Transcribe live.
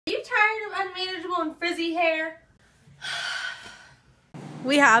Tired of unmanageable and frizzy hair?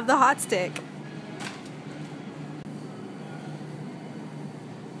 We have the hot stick.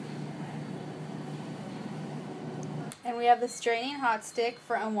 And we have the straightening hot stick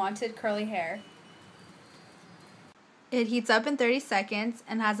for unwanted curly hair. It heats up in 30 seconds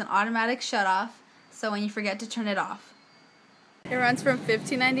and has an automatic shut-off, so when you forget to turn it off. It runs from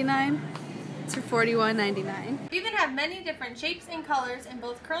 $15.99 to $41.99. You even have many different shapes and colors in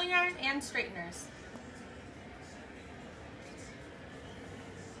both curling iron and straighteners.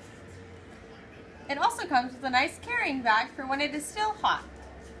 It also comes with a nice carrying bag for when it is still hot.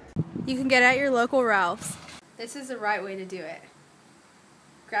 You can get it at your local Ralph's. This is the right way to do it.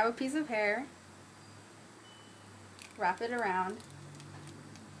 Grab a piece of hair, wrap it around,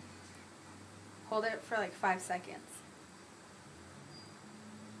 hold it for like 5 seconds.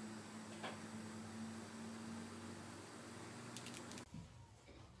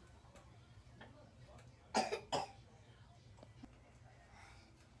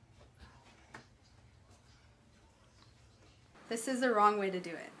 This is the wrong way to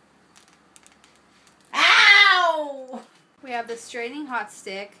do it. Ow! We have the straightening hot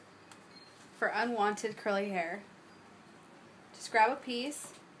stick for unwanted curly hair. Just grab a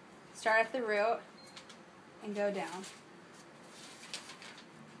piece, start at the root, and go down.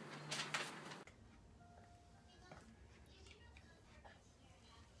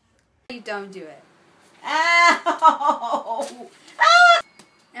 You don't do it. Ow!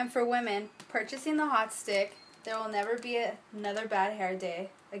 And for women, purchasing the hot stick, there will never be another bad hair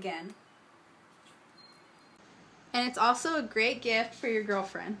day again. And it's also a great gift for your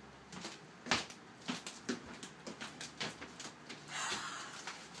girlfriend.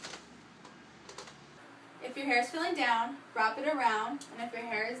 If your hair is feeling down, wrap it around, and if your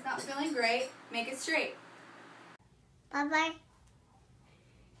hair is not feeling great, make it straight. Bye-bye.